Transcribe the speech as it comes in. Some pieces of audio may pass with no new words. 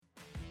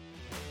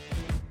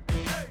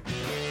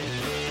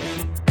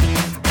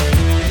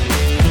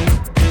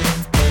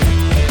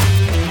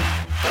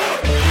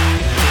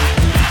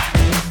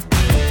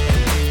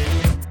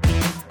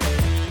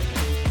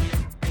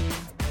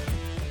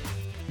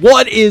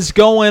What is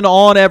going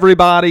on,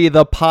 everybody?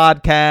 The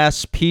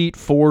podcast, Pete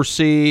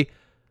Forsey.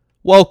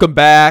 Welcome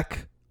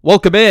back.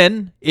 Welcome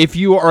in. If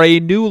you are a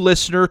new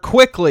listener,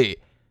 quickly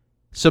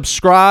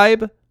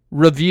subscribe,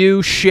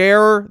 review,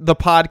 share the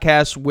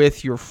podcast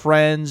with your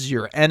friends,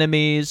 your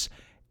enemies,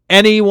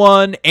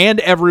 anyone and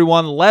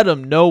everyone. Let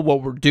them know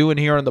what we're doing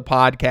here on the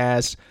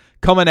podcast.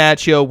 Coming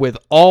at you with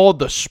all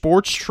the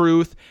sports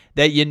truth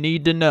that you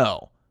need to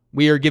know.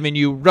 We are giving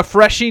you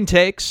refreshing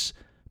takes,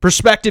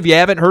 perspective you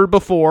haven't heard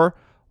before,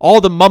 all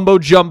the mumbo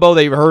jumbo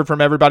that you've heard from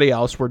everybody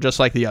else. We're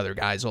just like the other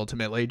guys,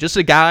 ultimately. Just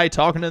a guy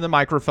talking to the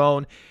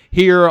microphone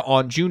here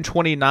on June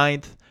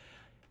 29th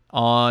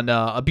on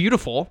a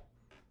beautiful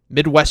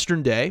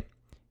Midwestern day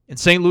in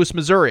St. Louis,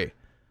 Missouri.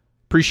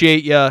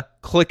 Appreciate you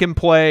click and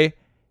play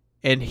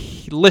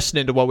and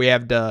listening to what we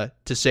have to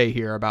say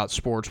here about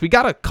sports. We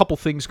got a couple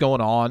things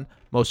going on,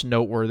 most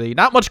noteworthy.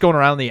 Not much going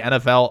around in the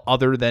NFL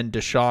other than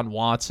Deshaun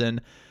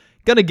Watson.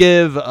 Going to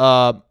give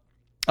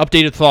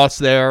updated thoughts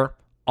there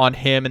on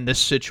him in this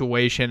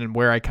situation and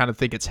where I kind of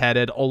think it's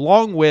headed,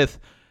 along with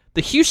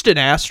the Houston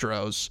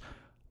Astros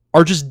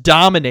are just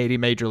dominating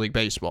Major League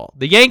Baseball.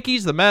 The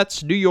Yankees, the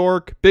Mets, New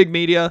York, big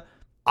media,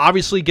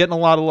 obviously getting a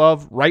lot of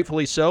love,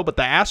 rightfully so, but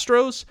the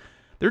Astros,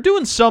 they're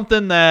doing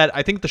something that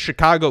I think the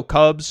Chicago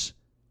Cubs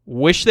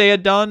wish they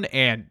had done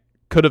and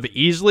could have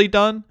easily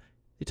done.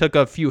 They took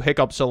a few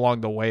hiccups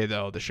along the way,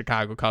 though, the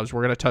Chicago Cubs.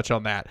 We're going to touch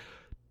on that.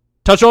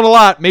 Touch on a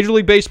lot. Major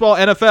League Baseball,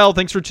 NFL,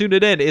 thanks for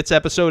tuning in. It's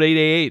episode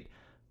 888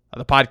 of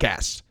the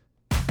podcast.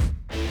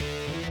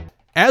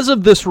 As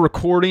of this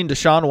recording,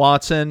 Deshaun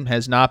Watson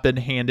has not been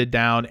handed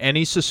down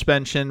any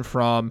suspension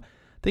from,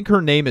 I think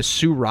her name is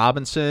Sue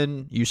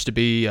Robinson, used to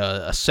be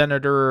a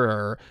senator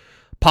or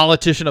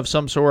politician of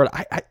some sort.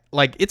 I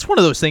like, it's one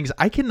of those things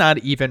I cannot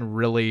even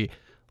really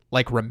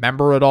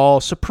remember it all.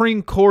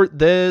 Supreme Court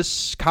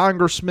this,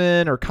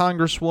 congressman or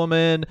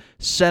congresswoman,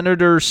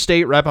 senator,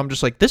 state rep. I'm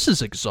just like, this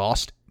is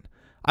exhausting.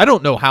 I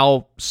don't know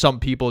how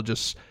some people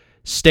just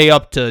stay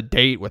up to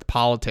date with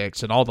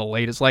politics and all the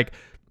latest. Like,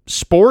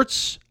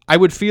 sports, I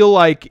would feel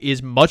like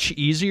is much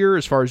easier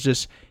as far as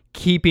just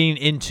keeping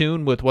in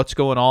tune with what's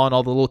going on,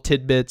 all the little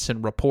tidbits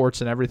and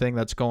reports and everything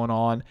that's going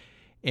on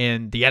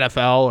in the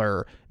NFL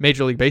or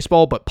Major League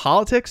Baseball. But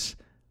politics,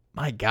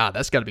 my God,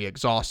 that's got to be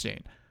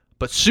exhausting.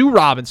 But Sue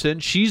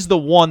Robinson, she's the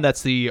one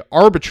that's the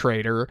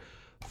arbitrator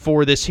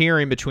for this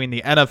hearing between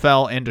the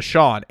NFL and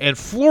Deshaun. And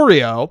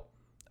Florio,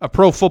 of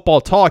Pro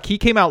Football Talk, he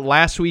came out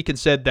last week and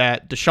said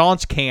that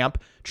Deshaun's camp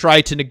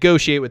tried to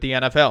negotiate with the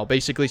NFL,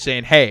 basically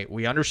saying, hey,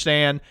 we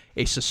understand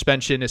a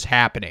suspension is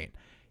happening.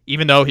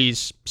 Even though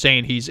he's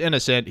saying he's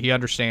innocent, he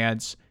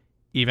understands,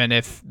 even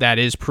if that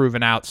is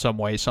proven out some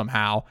way,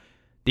 somehow,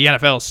 the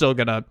NFL is still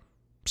going to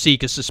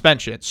seek a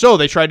suspension. So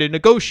they tried to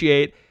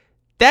negotiate.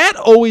 That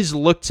always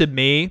looked to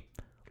me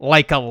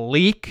like a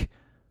leak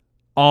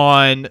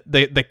on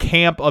the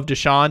camp of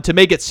Deshaun to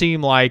make it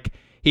seem like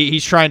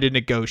he's trying to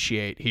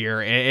negotiate here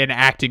and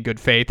act in good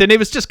faith. And it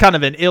was just kind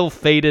of an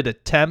ill-fated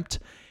attempt.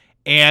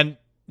 And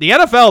the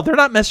NFL, they're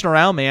not messing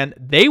around, man.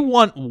 They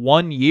want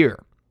 1 year.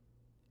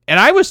 And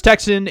I was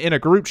texting in a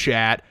group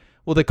chat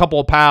with a couple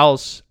of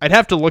pals. I'd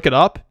have to look it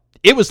up.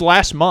 It was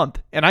last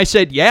month. And I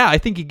said, yeah, I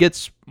think he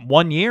gets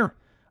 1 year.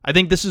 I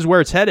think this is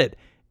where it's headed.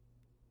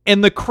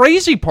 And the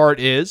crazy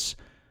part is,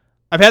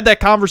 I've had that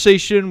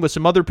conversation with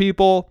some other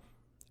people.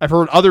 I've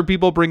heard other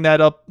people bring that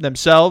up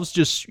themselves,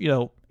 just,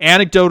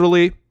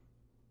 anecdotally,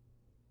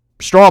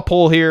 straw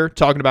poll here,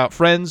 talking about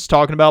friends,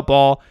 talking about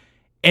ball,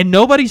 and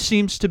nobody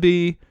seems to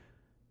be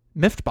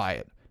miffed by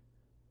it.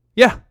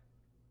 Yeah,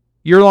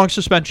 year-long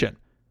suspension.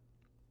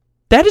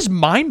 That is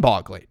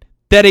mind-boggling,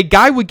 that a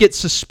guy would get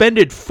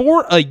suspended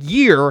for a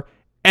year,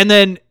 and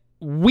then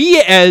we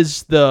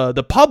as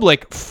the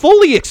public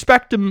fully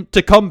expect him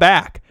to come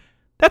back.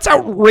 That's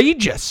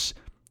outrageous.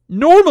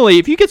 Normally,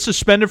 if you get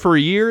suspended for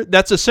a year,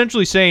 that's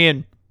essentially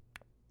saying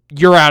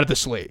you're out of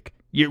this league.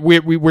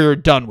 We're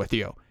done with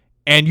you.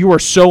 And you are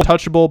so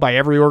untouchable by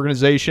every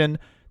organization.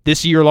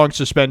 This year-long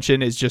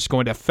suspension is just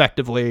going to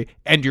effectively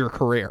end your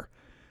career.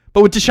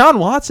 But with Deshaun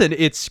Watson,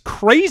 it's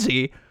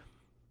crazy.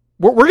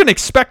 We're going to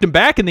expect him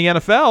back in the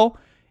NFL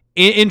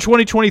in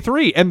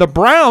 2023. And the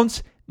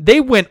Browns, they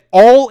went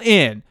all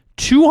in,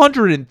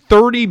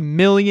 $230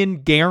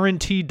 million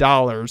guaranteed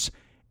dollars,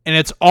 and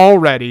it's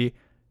already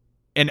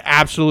an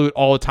absolute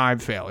all-time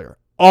failure,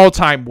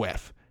 all-time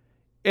whiff.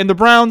 And the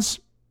Browns,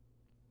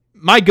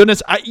 my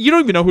goodness, you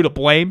don't even know who to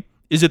blame.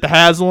 Is it the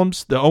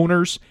Haslams, the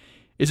owners?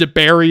 Is it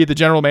Barry, the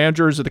general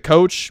manager? Is it the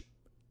coach?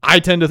 I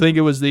tend to think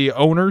it was the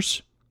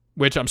owners,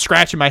 which I'm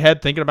scratching my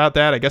head thinking about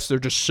that. I guess they're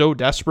just so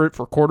desperate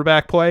for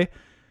quarterback play.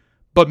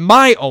 But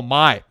my, oh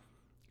my,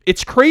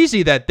 it's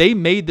crazy that they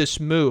made this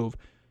move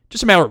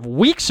just a matter of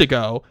weeks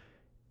ago,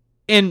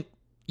 and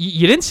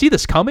you didn't see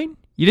this coming?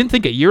 You didn't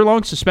think a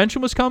year-long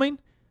suspension was coming?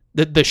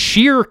 The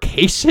sheer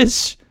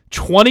cases,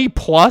 20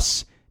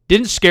 plus,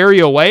 didn't scare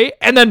you away,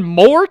 and then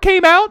more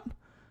came out?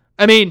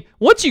 I mean,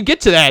 once you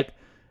get to that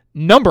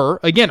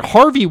number, again,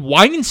 Harvey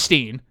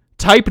Weinstein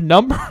type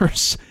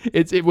numbers.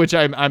 Which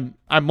I'm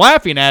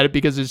laughing at it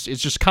because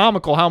it's just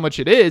comical how much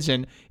it is,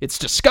 and it's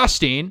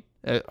disgusting.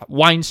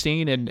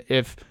 Weinstein, and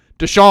if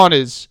Deshaun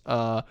is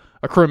a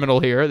criminal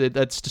here,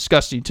 that's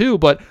disgusting too.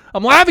 But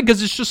I'm laughing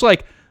because it's just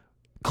like,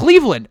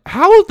 Cleveland,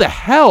 how the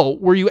hell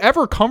were you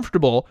ever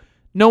comfortable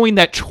knowing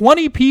that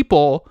 20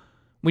 people,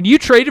 when you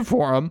traded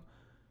for him,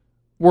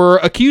 were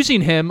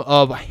accusing him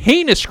of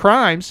heinous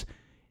crimes?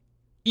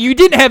 You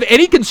didn't have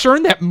any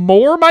concern that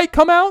more might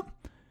come out?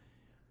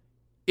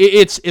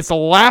 It's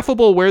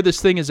laughable where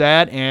this thing is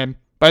at, and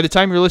by the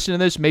time you're listening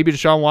to this, maybe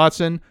Deshaun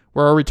Watson,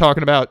 where are we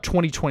talking about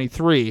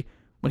 2023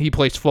 when he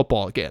plays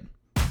football again?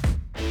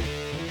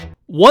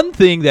 One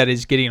thing that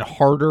is getting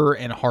harder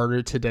and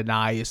harder to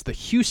deny is the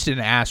Houston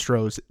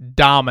Astros'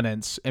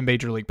 dominance in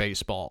Major League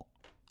Baseball.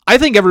 I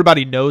think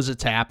everybody knows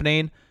it's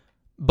happening,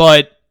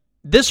 but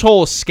this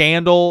whole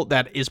scandal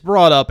that is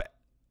brought up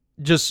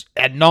just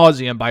ad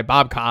nauseum by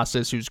Bob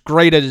Costas, who's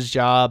great at his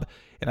job,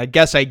 and I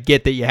guess I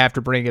get that you have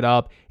to bring it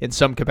up in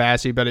some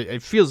capacity, but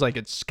it feels like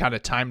it's kind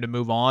of time to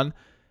move on.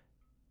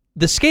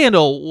 The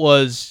scandal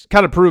was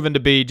kind of proven to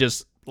be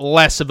just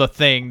less of a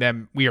thing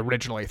than we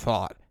originally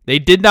thought. They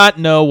did not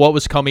know what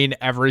was coming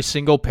every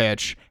single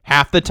pitch.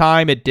 Half the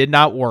time it did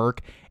not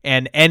work,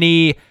 and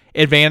any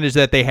advantage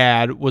that they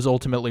had was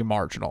ultimately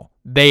marginal.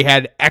 They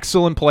had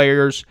excellent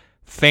players,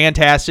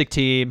 fantastic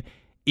team.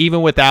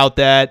 Even without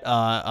that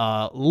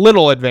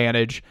little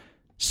advantage,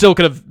 still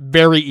could have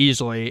very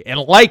easily and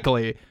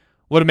likely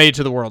would have made it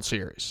to the World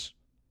Series.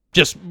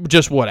 Just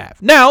would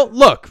have. Now,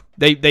 look,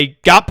 they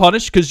got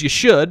punished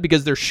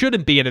because there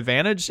shouldn't be an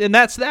advantage, and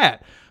that's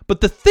that.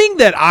 But the thing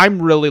that I'm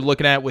really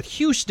looking at with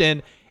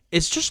Houston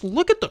is just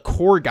look at the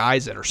core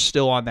guys that are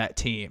still on that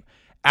team.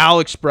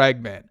 Alex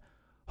Bregman,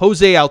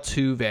 Jose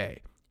Altuve,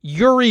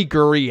 Yuri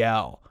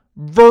Gurriel,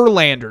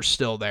 Verlander's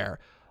still there.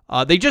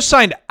 They just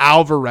signed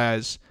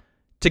Alvarez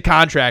to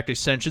contract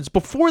extensions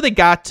before they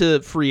got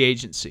to free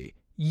agency.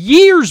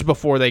 Years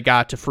before they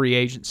got to free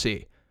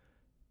agency.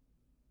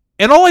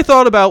 And all I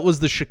thought about was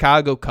the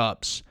Chicago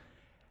Cubs.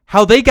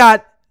 How they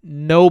got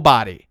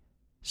nobody.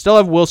 Still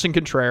have Wilson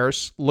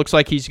Contreras. Looks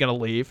like he's going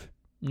to leave.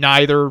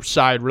 Neither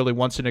side really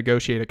wants to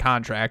negotiate a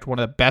contract. One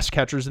of the best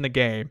catchers in the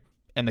game,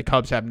 and the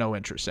Cubs have no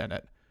interest in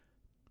it.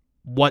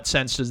 What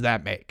sense does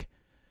that make?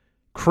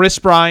 Chris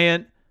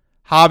Bryant,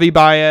 Javi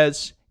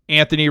Baez,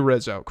 Anthony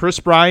Rizzo. Chris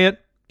Bryant,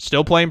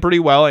 still playing pretty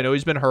well. I know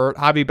he's been hurt.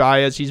 Javi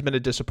Baez, he's been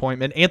a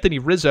disappointment. Anthony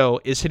Rizzo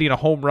is hitting a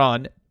home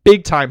run,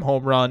 big-time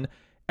home run,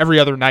 every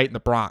other night in the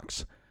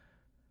Bronx.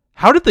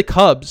 How did the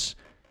Cubs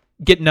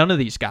get none of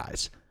these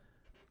guys?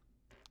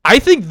 I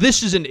think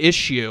this is an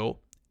issue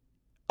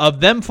of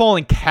them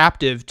falling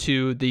captive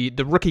to the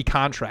rookie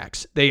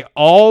contracts. They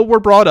all were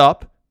brought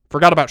up.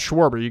 Forgot about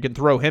Schwarber. You can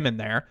throw him in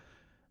there.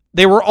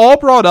 They were all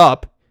brought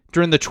up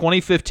during the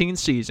 2015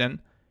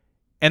 season,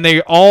 and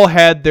they all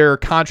had their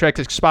contracts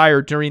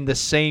expire during the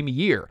same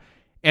year.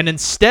 And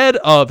instead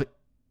of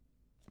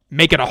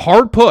making a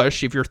hard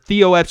push, if you're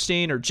Theo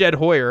Epstein or Jed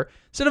Hoyer,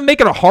 instead of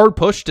making a hard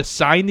push to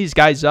sign these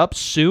guys up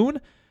soon,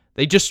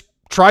 they just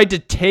tried to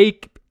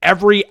take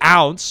every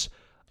ounce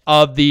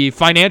of the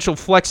financial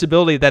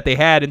flexibility that they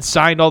had and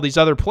signed all these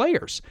other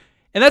players.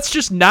 And that's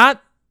just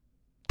not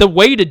the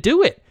way to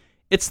do it.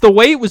 It's the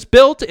way it was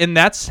built, and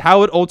that's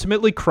how it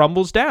ultimately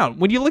crumbles down.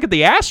 When you look at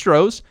the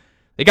Astros,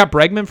 they got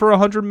Bregman for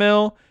 $100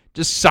 million,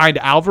 just signed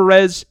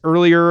Alvarez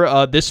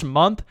earlier this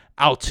month.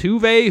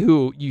 Altuve,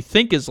 who you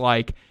think is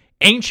like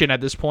ancient at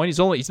this point.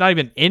 He's not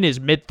even in his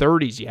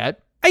mid-30s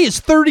yet. Hey,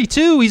 he's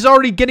 32. He's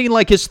already getting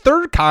like his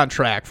third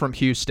contract from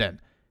Houston.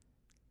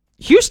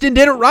 Houston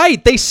did it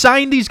right. They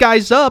signed these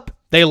guys up.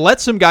 They let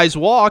some guys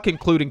walk,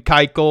 including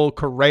Keuchel,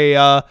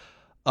 Correa,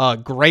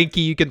 Greinke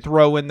you can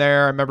throw in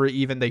there. I remember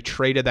even they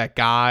traded that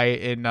guy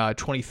in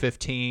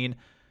 2015.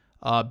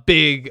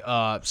 Big,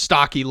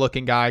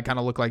 stocky-looking guy, kind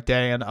of looked like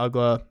Dan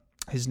Uggla.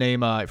 His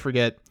name, I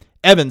forget,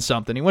 Evan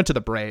something. He went to the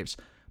Braves.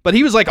 But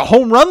he was like a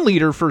home run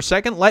leader for a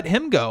second. Let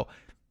him go.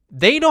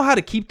 They know how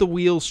to keep the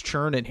wheels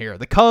churning here.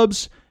 The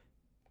Cubs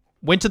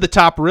went to the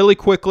top really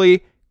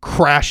quickly,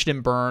 crashed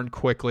and burned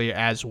quickly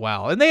as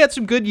well. And they had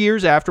some good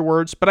years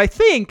afterwards. But I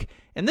think,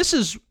 and this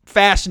is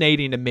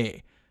fascinating to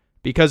me,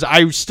 because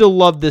I still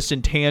love this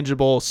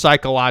intangible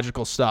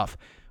psychological stuff.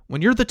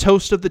 When you're the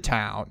toast of the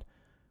town,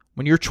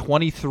 when you're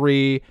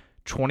 23,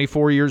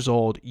 24 years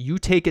old, you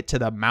take it to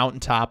the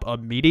mountaintop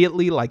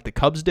immediately like the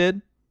Cubs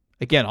did.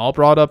 Again, all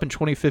brought up in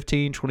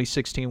 2015,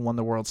 2016, won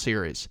the World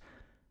Series.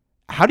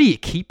 How do you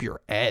keep your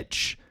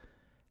edge?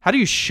 How do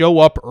you show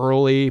up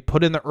early,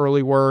 put in the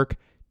early work,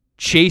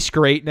 chase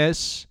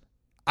greatness?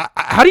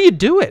 How do you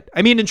do it?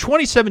 I mean, in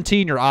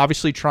 2017, you're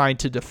obviously trying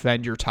to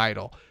defend your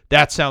title.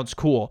 That sounds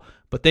cool.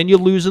 But then you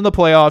lose in the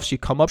playoffs. You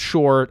come up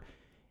short.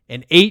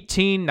 In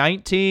 18,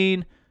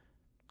 19,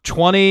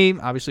 20,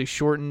 obviously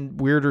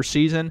shortened, weirder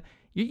season.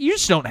 You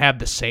just don't have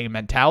the same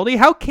mentality.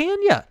 How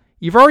can you?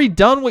 You've already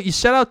done what you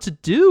set out to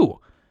do.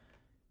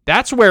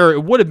 That's where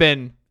it would have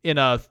been in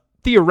a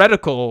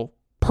theoretical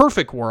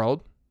perfect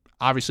world.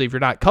 Obviously, if you're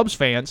not Cubs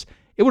fans,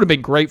 it would have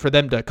been great for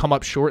them to come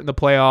up short in the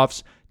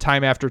playoffs,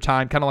 time after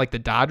time, kind of like the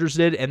Dodgers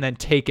did, and then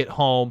take it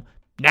home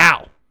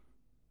now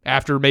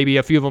after maybe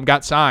a few of them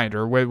got signed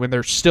or when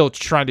they're still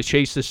trying to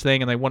chase this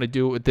thing and they want to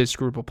do it with this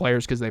group of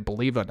players because they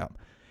believe in them.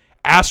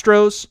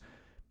 Astros,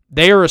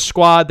 they are a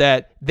squad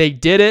that they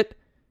did it.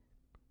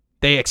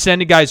 They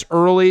extended guys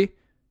early.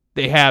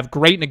 They have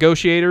great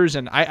negotiators,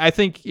 and I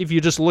think if you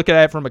just look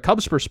at it from a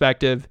Cubs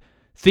perspective,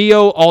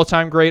 Theo,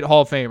 all-time great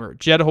Hall of Famer.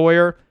 Jed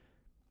Hoyer,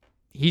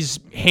 he's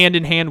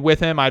hand-in-hand with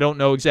him. I don't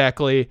know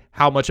exactly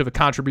how much of a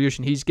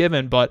contribution he's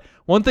given, but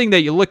one thing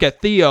that you look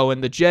at Theo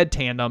and the Jed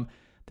tandem,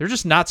 they're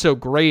just not so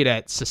great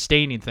at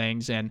sustaining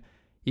things, and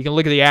you can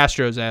look at the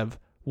Astros of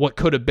what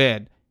could have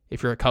been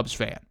if you're a Cubs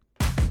fan.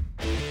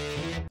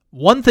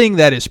 One thing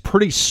that is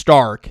pretty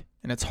stark,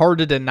 and it's hard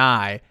to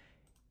deny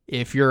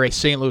if you're a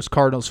St. Louis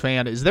Cardinals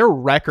fan, is their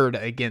record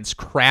against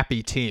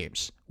crappy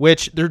teams,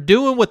 which they're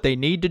doing what they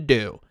need to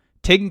do,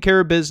 taking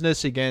care of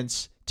business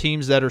against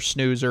teams that are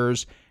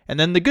snoozers, and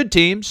then the good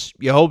teams,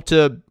 you hope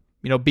to,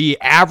 be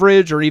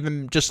average or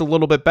even just a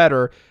little bit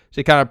better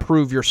to kind of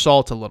prove your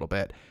salt a little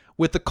bit.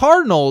 With the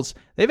Cardinals,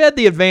 they've had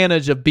the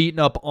advantage of beating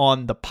up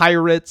on the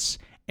Pirates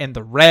and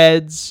the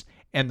Reds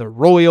and the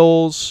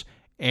Royals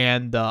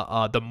and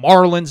the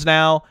Marlins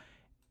now,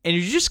 and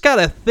you just got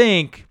to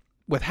think,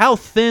 with how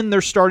thin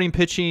their starting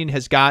pitching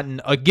has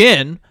gotten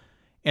again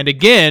and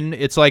again,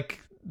 it's like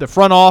the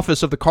front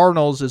office of the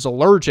Cardinals is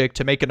allergic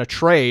to making a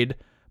trade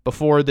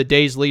before the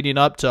days leading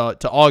up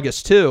to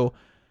August 2.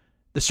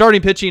 The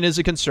starting pitching is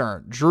a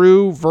concern.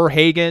 Drew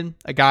Verhagen,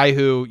 a guy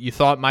who you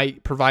thought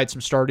might provide some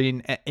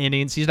starting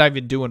innings, he's not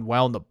even doing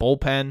well in the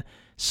bullpen.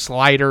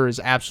 Slider is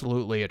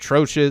absolutely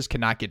atrocious,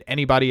 cannot get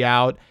anybody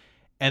out.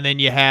 And then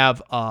you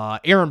have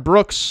Aaron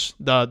Brooks,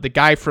 the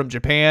guy from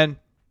Japan.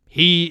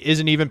 He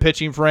isn't even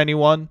pitching for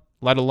anyone,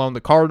 let alone the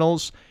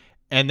Cardinals.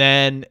 And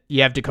then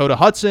you have Dakota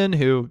Hudson,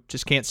 who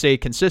just can't stay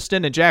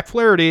consistent. And Jack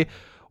Flaherty,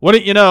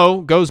 wouldn't you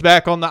know, goes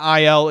back on the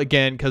IL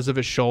again because of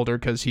his shoulder,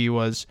 because he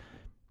was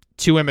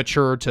too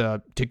immature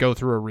to go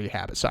through a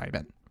rehab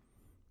assignment.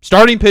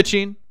 Starting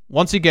pitching,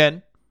 once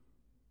again,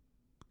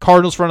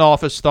 Cardinals front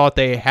office thought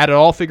they had it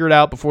all figured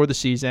out before the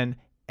season,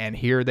 and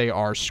here they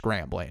are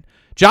scrambling.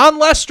 John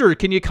Lester,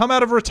 can you come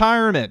out of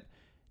retirement?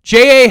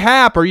 J.A.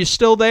 Happ, are you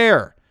still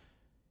there?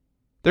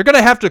 They're going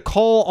to have to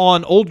call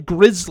on old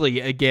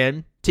Grizzly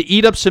again to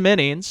eat up some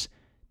innings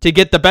to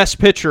get the best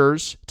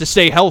pitchers to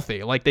stay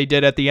healthy like they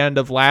did at the end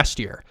of last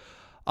year.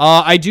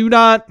 Ali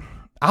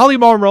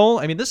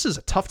Marmol, this is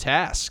a tough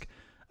task.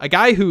 A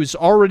guy who's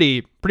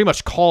already pretty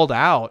much called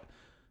out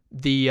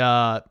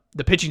the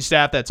pitching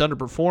staff that's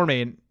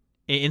underperforming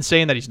in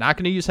saying that he's not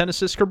going to use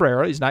Genesis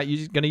Cabrera, he's not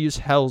going to use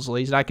Helsley,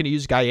 he's not going to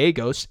use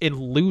Gallegos in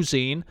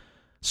losing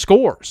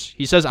scores.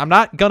 He says, I'm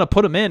not going to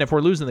put him in if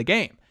we're losing the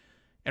game.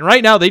 And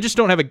right now, they just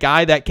don't have a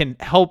guy that can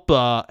help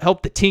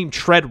the team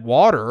tread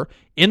water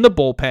in the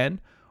bullpen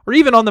or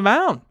even on the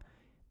mound.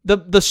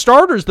 The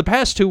starters the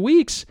past 2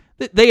 weeks,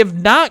 they have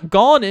not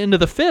gone into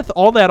the fifth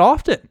all that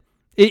often.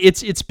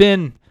 It's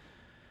been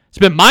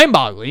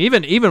mind-boggling.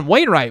 Even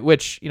Wainwright,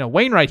 which,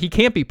 Wainwright, he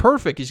can't be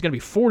perfect. He's going to be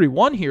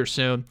 41 here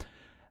soon.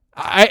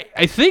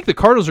 I think the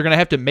Cardinals are going to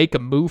have to make a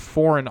move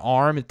for an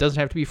arm. It doesn't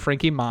have to be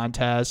Frankie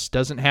Montas.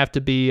 Doesn't have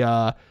to be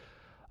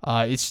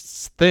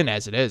it's thin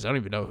as it is. I don't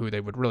even know who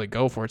they would really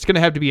go for. It's going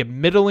to have to be a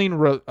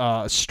middling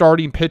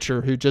starting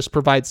pitcher who just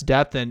provides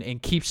depth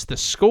and keeps the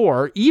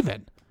score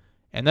even.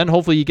 And then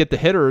hopefully you get the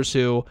hitters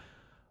who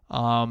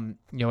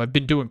have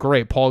been doing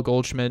great. Paul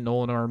Goldschmidt,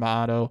 Nolan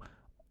Arenado,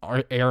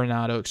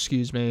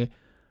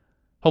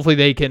 Hopefully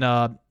they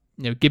can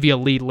give you a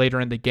lead later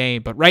in the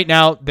game. But right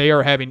now they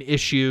are having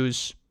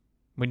issues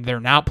when they're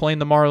not playing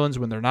the Marlins,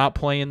 when they're not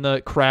playing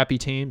the crappy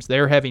teams.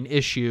 They're having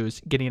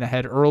issues getting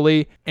ahead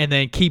early and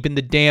then keeping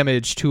the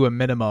damage to a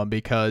minimum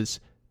because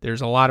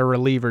there's a lot of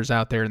relievers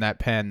out there in that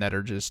pen that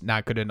are just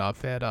not good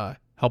enough at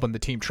helping the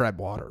team tread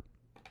water.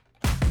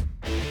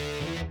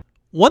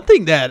 One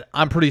thing that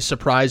I'm pretty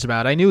surprised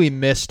about, I knew he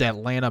missed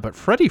Atlanta, but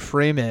Freddie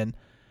Freeman,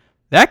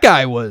 that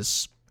guy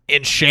was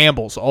in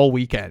shambles all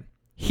weekend.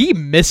 He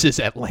misses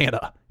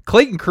Atlanta.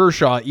 Clayton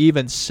Kershaw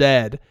even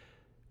said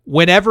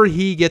whenever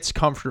he gets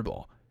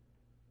comfortable,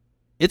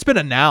 it's been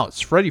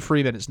announced Freddie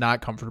Freeman is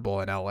not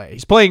comfortable in LA.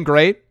 He's playing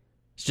great.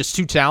 He's just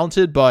too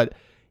talented, but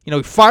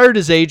he fired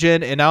his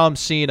agent, and now I'm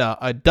seeing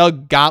a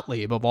Doug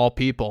Gottlieb, of all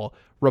people,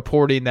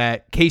 reporting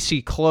that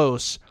Casey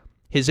Close,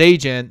 his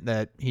agent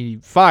that he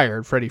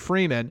fired, Freddie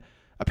Freeman,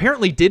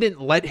 apparently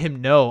didn't let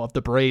him know of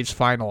the Braves'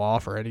 final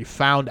offer, and he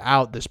found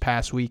out this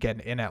past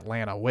weekend in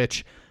Atlanta,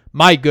 which,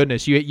 my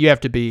goodness, you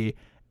have to be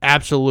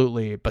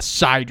absolutely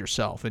beside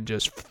yourself and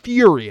just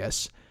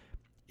furious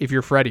if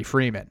you're Freddie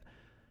Freeman.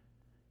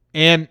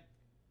 And,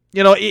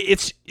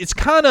 it's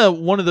kind of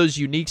one of those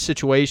unique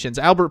situations.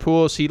 Albert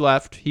Pujols, he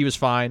left. He was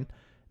fine.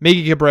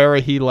 Miggy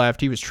Cabrera, he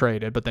left. He was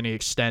traded, but then he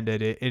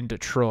extended it in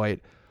Detroit.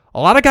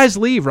 A lot of guys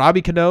leave.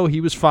 Robbie Cano, he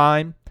was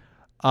fine.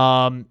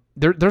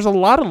 There's a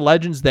lot of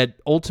legends that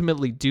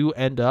ultimately do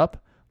end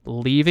up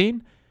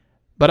leaving,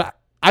 but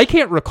I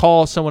can't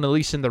recall someone, at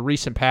least in the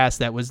recent past,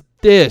 that was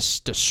this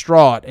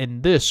distraught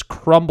and this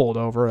crumbled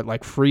over it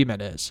like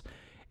Freeman is.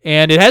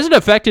 And it hasn't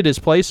affected his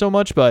play so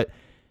much, but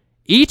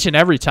each and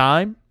every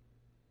time,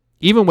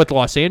 even with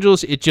Los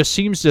Angeles, it just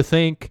seems to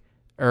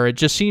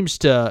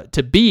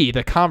be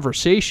the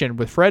conversation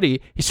with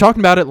Freddie. He's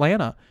talking about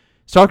Atlanta.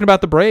 He's talking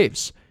about the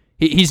Braves.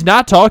 He's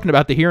not talking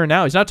about the here and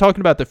now. He's not talking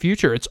about the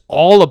future. It's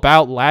all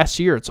about last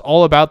year. It's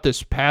all about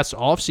this past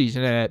offseason.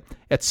 And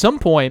at some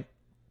point,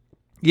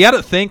 you got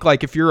to think,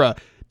 like, if you're a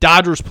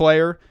Dodgers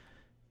player,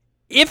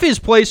 if his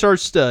play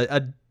starts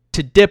to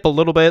dip a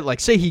little bit, like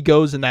say he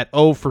goes in that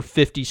 0 for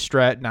 50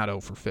 stretch, not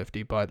 0 for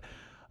 50, but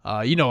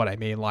you know what I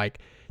mean, like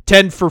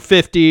 10 for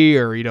 50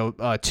 or, a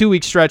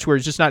 2-week stretch where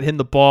he's just not hitting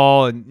the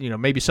ball, and,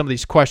 maybe some of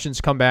these questions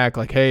come back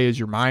like, hey, is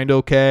your mind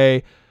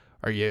okay?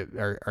 Are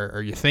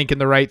you thinking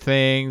the right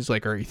things?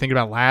 Like, are you thinking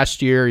about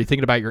last year? Are you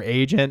thinking about your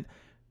agent?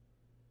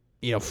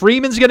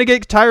 Freeman's going to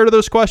get tired of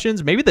those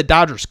questions. Maybe the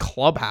Dodgers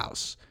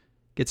clubhouse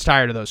gets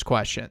tired of those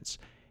questions.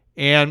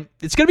 And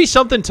it's going to be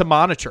something to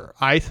monitor,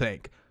 I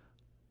think.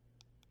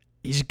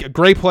 He's a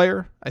great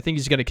player. I think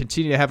he's going to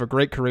continue to have a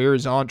great career.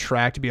 He's on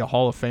track to be a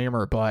Hall of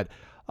Famer, but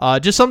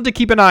just something to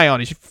keep an eye on.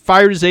 He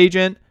fired his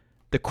agent.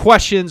 The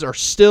questions are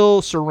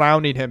still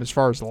surrounding him as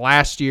far as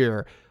last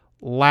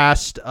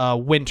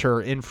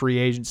winter in free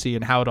agency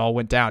and how it all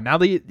went down. Now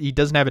that he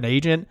doesn't have an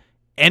agent,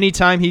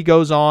 anytime he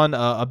goes on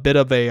a bit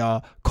of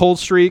a cold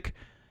streak,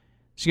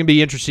 it's going to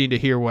be interesting to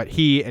hear what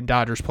he and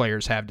Dodgers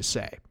players have to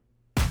say.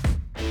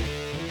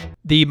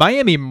 The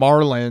Miami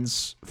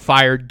Marlins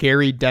fired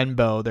Gary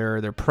Denbo,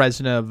 their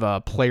president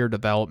of player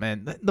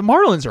development. The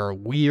Marlins are a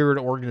weird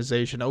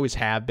organization, always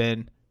have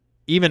been,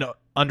 even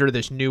under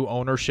this new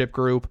ownership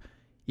group.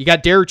 You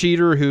got Derek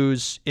Jeter,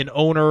 who's an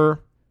owner,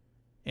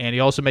 and he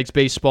also makes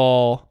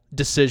baseball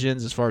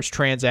decisions as far as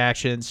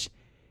transactions.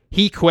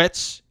 He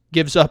quits,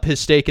 gives up his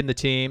stake in the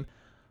team.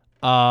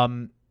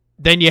 Then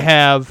you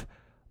have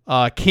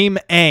Kim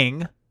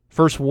Ng,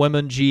 first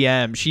woman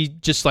GM. She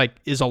just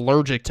is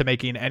allergic to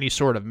making any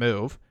sort of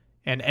move,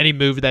 and any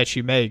move that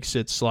she makes,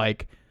 it's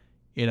like,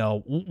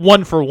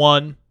 1 for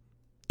 1.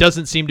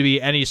 Doesn't seem to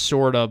be any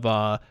sort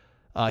of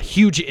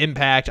huge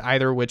impact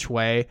either which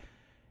way.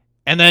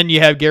 And then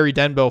you have Gary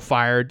Denbo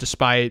fired,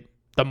 despite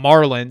the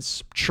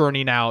Marlins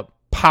churning out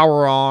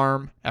power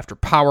arm after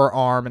power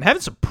arm and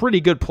having some pretty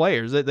good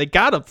players. They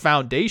got a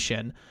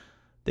foundation.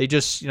 They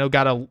just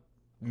got to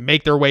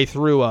make their way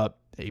through a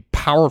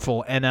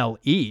powerful NL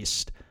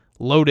East.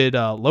 Loaded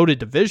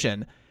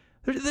division.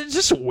 They're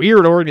just a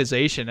weird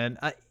organization, and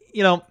I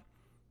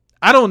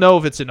don't know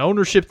if it's an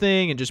ownership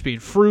thing and just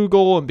being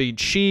frugal and being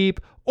cheap,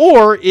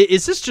 or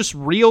is this just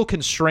real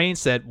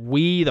constraints that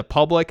we, the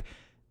public,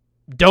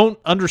 don't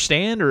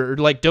understand or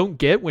don't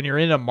get when you're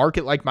in a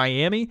market like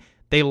Miami.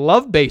 They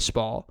love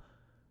baseball,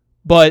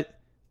 but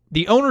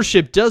the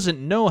ownership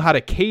doesn't know how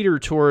to cater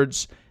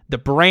towards the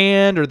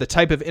brand or the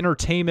type of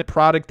entertainment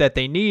product that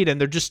they need, and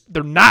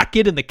they're not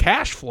getting the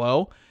cash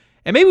flow.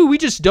 And maybe we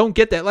just don't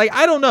get that.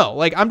 I don't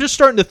know. I'm just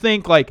starting to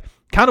think,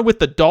 kind of with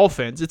the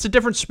Dolphins. It's a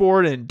different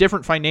sport and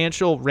different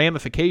financial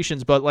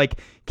ramifications, but,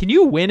 can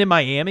you win in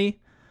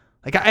Miami?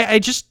 I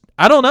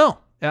don't know.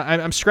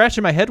 I'm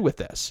scratching my head with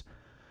this.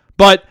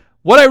 But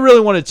what I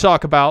really wanted to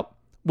talk about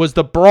was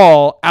the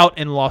brawl out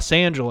in Los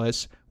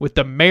Angeles with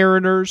the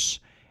Mariners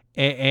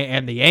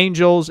and the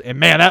Angels. And,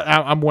 man,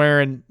 I'm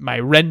wearing my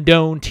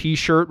Rendon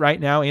t-shirt right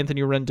now,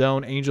 Anthony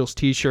Rendon, Angels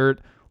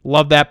t-shirt.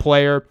 Love that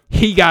player.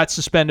 He got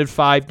suspended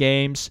 5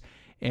 games.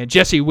 And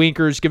Jesse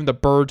Winker's giving the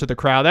bird to the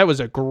crowd. That was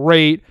a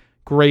great,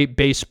 great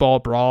baseball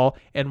brawl.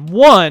 And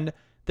one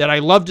that I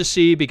love to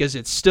see because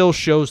it still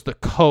shows the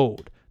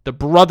code, the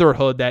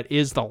brotherhood that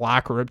is the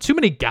locker room. Too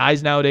many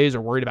guys nowadays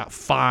are worried about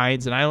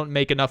fines, and I don't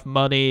make enough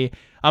money.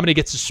 I'm going to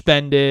get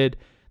suspended.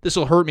 This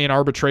will hurt me in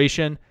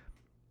arbitration.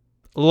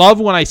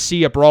 Love when I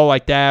see a brawl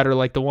like that, or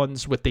like the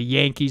ones with the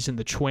Yankees and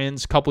the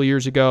Twins a couple of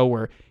years ago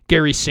where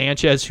Gary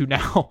Sanchez, who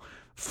now...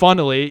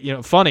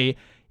 funny,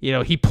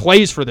 he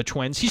plays for the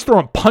Twins. He's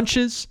throwing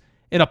punches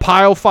in a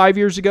pile 5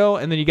 years ago.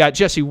 And then you got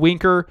Jesse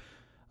Winker.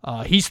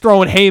 He's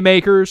throwing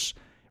haymakers.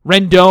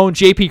 Rendon,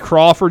 J.P.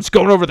 Crawford's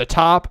going over the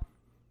top.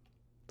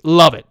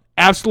 Love it.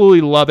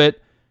 Absolutely love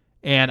it.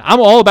 And I'm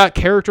all about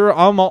character.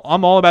 I'm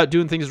all about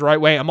doing things the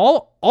right way. I'm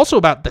also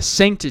about the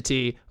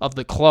sanctity of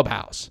the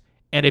clubhouse.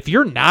 And if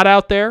you're not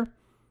out there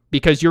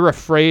because you're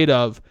afraid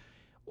of,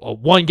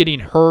 one, getting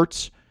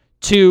hurt,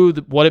 two,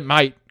 what it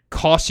might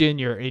cost you in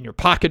your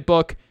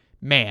pocketbook,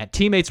 man,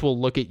 teammates will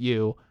look at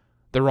you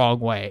the wrong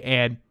way.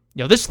 And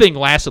this thing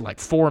lasted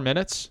 4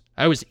 minutes.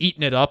 I was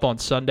eating it up on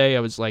Sunday.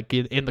 I was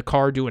in the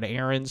car doing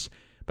errands,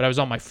 but I was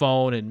on my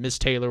phone, and Miss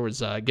Taylor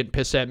was getting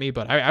pissed at me.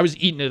 But I was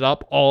eating it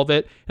up, all of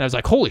it, and I was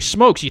like, "Holy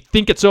smokes! You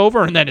think it's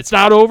over, and then it's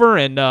not over."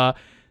 And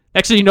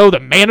next thing you know, the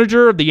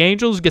manager of the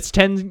Angels gets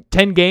 10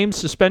 games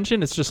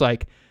suspension. It's just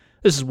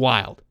this is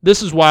wild.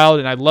 This is wild,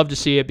 and I'd love to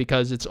see it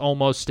because it's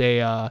almost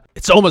a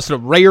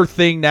rare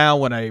thing now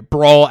when a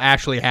brawl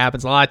actually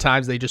happens. A lot of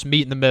times they just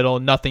meet in the middle,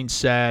 nothing's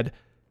said.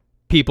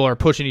 People are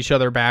pushing each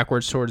other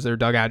backwards towards their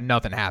dugout,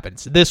 nothing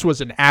happens. This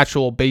was an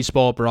actual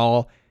baseball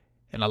brawl,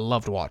 and I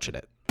loved watching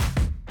it.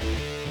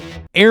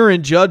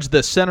 Aaron Judge,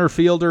 the center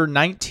fielder,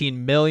 $19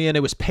 million.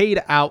 It was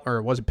paid out, or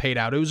it wasn't paid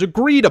out. It was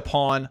agreed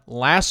upon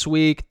last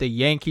week. The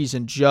Yankees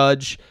and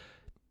Judge.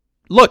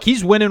 Look,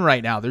 he's winning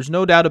right now. There's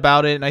no doubt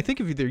about it. And I think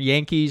if the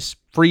Yankees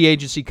free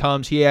agency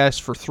comes, he asks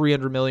for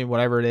 $300 million,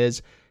 whatever it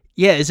is.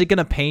 Yeah, is it going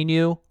to pain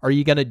you? Are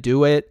you going to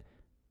do it?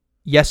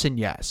 Yes and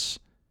yes.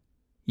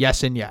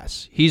 Yes and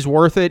yes. He's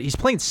worth it. He's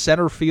playing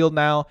center field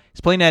now.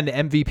 He's playing at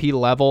an MVP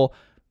level.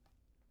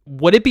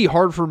 Would it be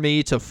hard for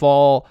me to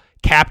fall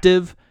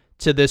captive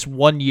to this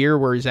 1 year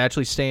where he's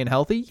actually staying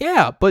healthy?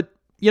 Yeah, but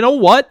you know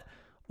what?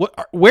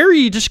 Where are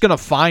you just going to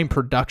find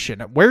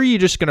production? Where are you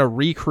just going to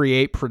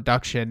recreate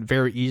production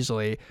very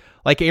easily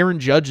like Aaron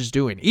Judge is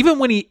doing? Even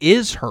when he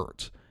is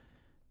hurt,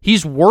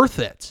 he's worth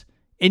it.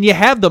 And you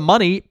have the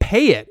money,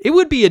 pay it. It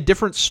would be a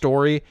different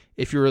story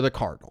if you were the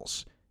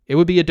Cardinals. It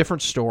would be a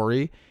different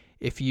story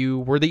if you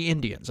were the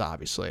Indians,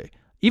 obviously.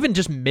 Even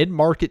just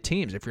mid-market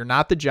teams. If you're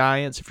not the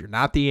Giants, if you're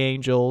not the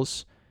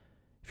Angels,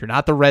 if you're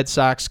not the Red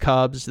Sox,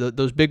 Cubs,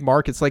 those big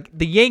markets, like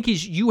the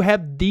Yankees, you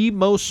have the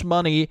most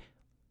money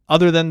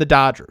other than the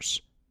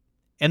Dodgers.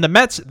 And the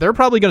Mets, they're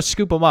probably going to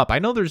scoop them up. I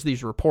know there's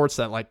these reports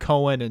that like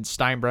Cohen and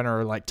Steinbrenner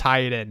are like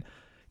tied, and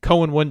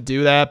Cohen wouldn't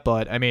do that.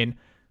 But I mean,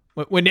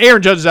 when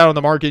Aaron Judge is out on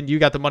the market and you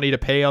got the money to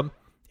pay him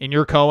and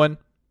you're Cohen,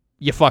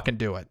 you fucking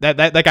do it.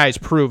 That guy's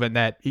proven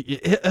that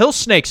he'll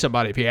snake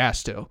somebody if he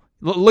has to.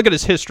 Look at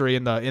his history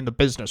in the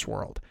business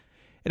world.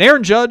 And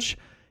Aaron Judge,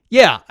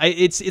 yeah,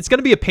 it's going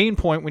to be a pain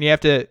point when you have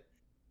to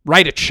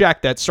write a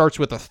check that starts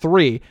with a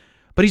 3.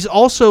 But he's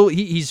also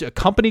he's a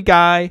company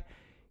guy.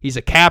 He's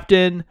a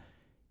captain.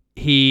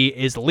 He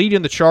is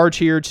leading the charge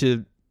here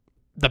to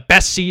the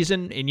best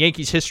season in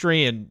Yankees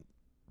history and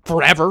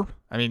forever.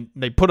 I mean,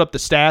 they put up the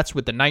stats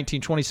with the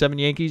 1927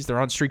 Yankees.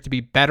 They're on streak to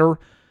be better.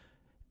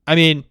 I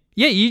mean,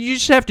 yeah, you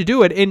just have to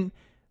do it. And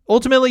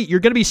ultimately, you're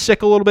going to be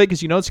sick a little bit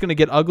because you know it's going to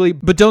get ugly,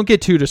 but don't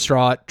get too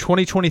distraught.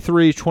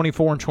 2023,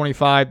 24, and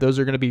 25, those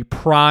are going to be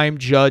prime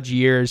Judge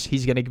years.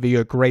 He's going to give you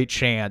a great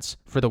chance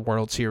for the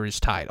World Series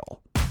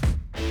title.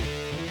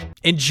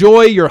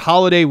 Enjoy your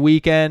holiday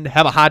weekend.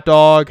 Have a hot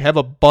dog. Have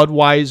a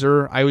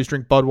Budweiser. I always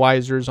drink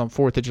Budweisers on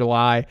 4th of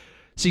July.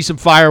 See some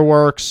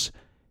fireworks.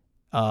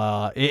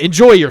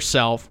 Enjoy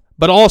yourself.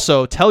 But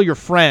also tell your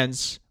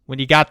friends when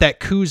you got that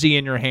koozie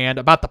in your hand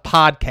about the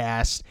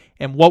podcast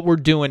and what we're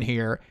doing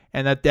here.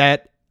 And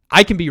that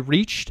I can be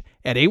reached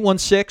at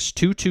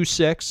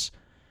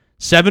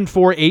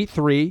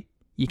 816-226-7483.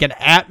 You can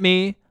 @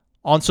 me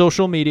on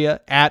social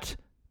media at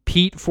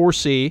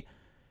Pete4C.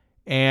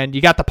 And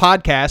you got the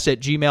podcast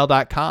at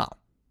gmail.com.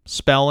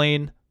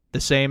 Spelling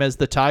the same as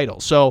the title.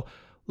 So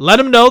let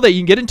them know that you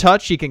can get in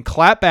touch. You can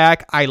clap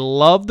back. I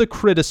love the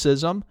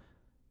criticism.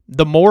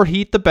 The more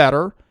heat, the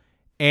better.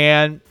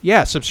 And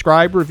yeah,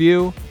 subscribe,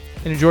 review,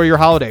 and enjoy your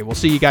holiday. We'll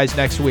see you guys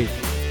next week.